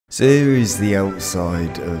So here is the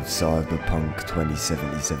outside of Cyberpunk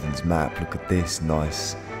 2077's map. Look at this,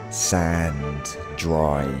 nice sand,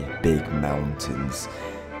 dry, big mountains,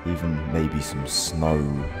 even maybe some snow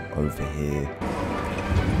over here.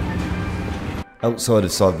 Outside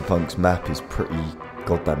of Cyberpunk's map is pretty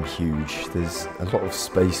goddamn huge. There's a lot of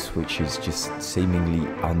space which is just seemingly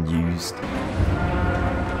unused.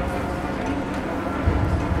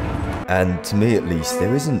 And to me at least,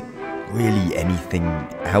 there isn't really anything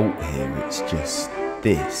out here. It's just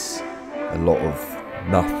this, a lot of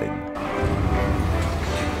nothing.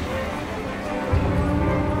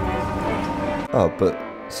 Oh, but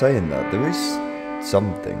saying that, there is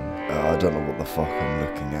something. I don't know what the fuck I'm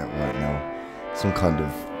looking at right now. Some kind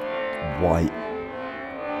of white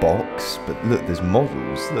box, but look, there's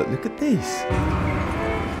models. Look at this.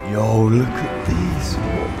 Yo, look at this.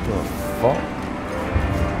 What the fuck?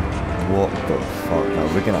 What the fuck? No,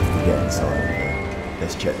 we're gonna have to get inside of here.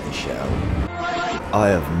 Let's check this shit out. I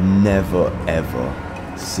have never ever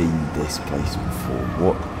seen this place before.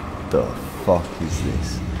 What the fuck is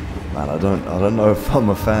this? Man, I don't know if I'm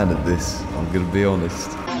a fan of this. I'm gonna be honest.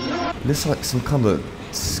 It looks like some kind of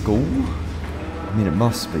school. I mean, it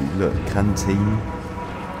must be. Look, canteen,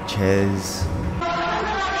 chairs.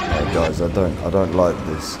 Yeah, guys, I don't like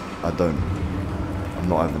this. I'm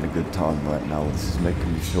not having a good time right now. This is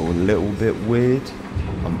making me feel a little bit weird.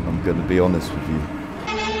 I'm gonna be honest with you.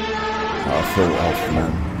 I feel off,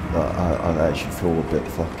 man. I actually feel a bit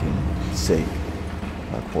fucking sick.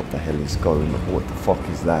 Like, what the hell is going on? What the fuck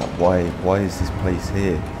is that? Why is this place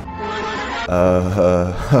here?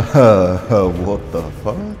 What the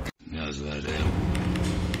fuck?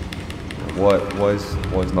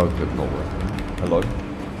 Why is no clip not working? Hello?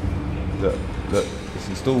 Look, it's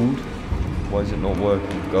installed. Why is it not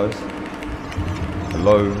working, guys?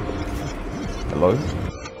 Hello? Hello?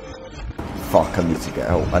 Fuck, I need to get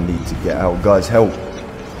out. I need to get out. Guys, help.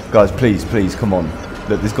 Guys, please, come on.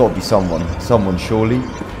 Look, there's got to be someone. Someone, surely.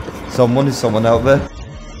 Is someone out there?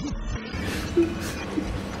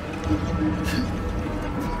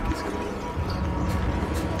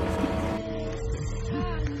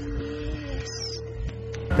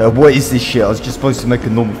 What is this shit? I was just supposed to make a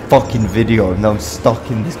normal fucking video and now I'm stuck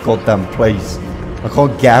in this goddamn place. I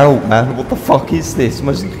can't get out, man. What the fuck is this? Am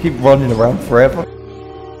I just gonna keep running around forever?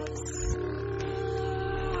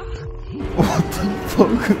 What the fuck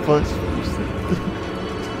am I supposed to do?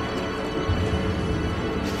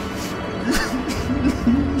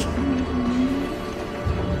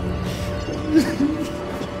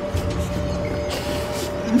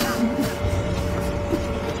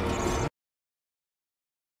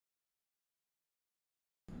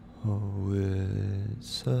 Oh, it's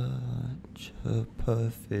such a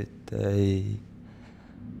perfect day.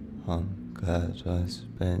 I'm glad I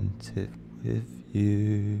spent it with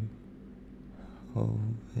you. Oh,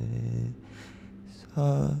 it's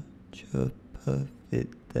such a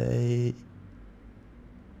perfect day.